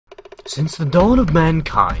Since the dawn of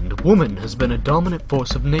mankind, woman has been a dominant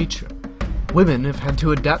force of nature. Women have had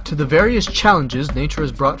to adapt to the various challenges nature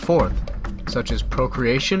has brought forth, such as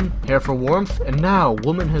procreation, hair for warmth, and now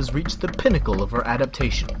woman has reached the pinnacle of her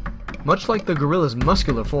adaptation. Much like the gorilla's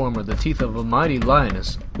muscular form or the teeth of a mighty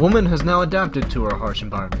lioness, woman has now adapted to her harsh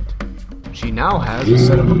environment. She now has a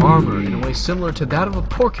set of armor in a way similar to that of a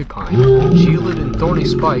porcupine, shielded in thorny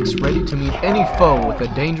spikes, ready to meet any foe with a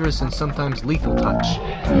dangerous and sometimes lethal touch.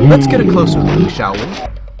 Let's get a closer look, shall we?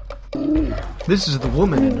 This is the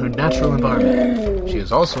woman in her natural environment. She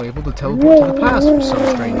is also able to teleport to the past for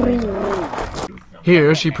some strange reason.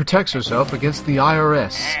 Here, she protects herself against the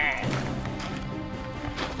IRS.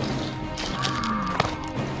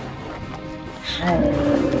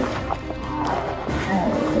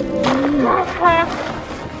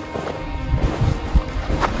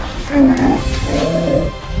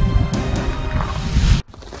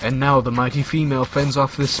 And now the mighty female fends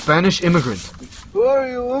off this Spanish immigrant. Who are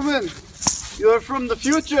you, woman? You are from the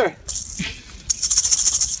future.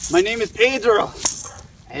 My name is Pedro.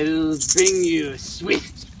 I will bring you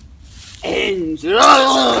swift and...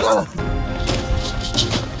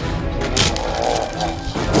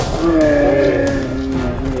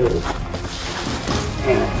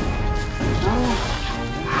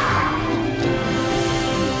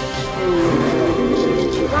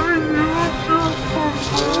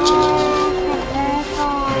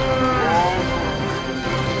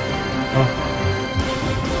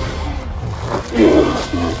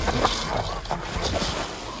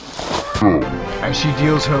 As she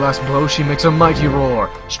deals her last blow, she makes a mighty roar,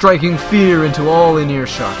 striking fear into all in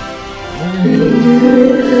earshot.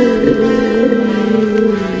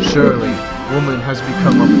 Surely, woman has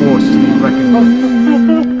become a force to be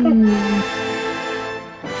reckoned with.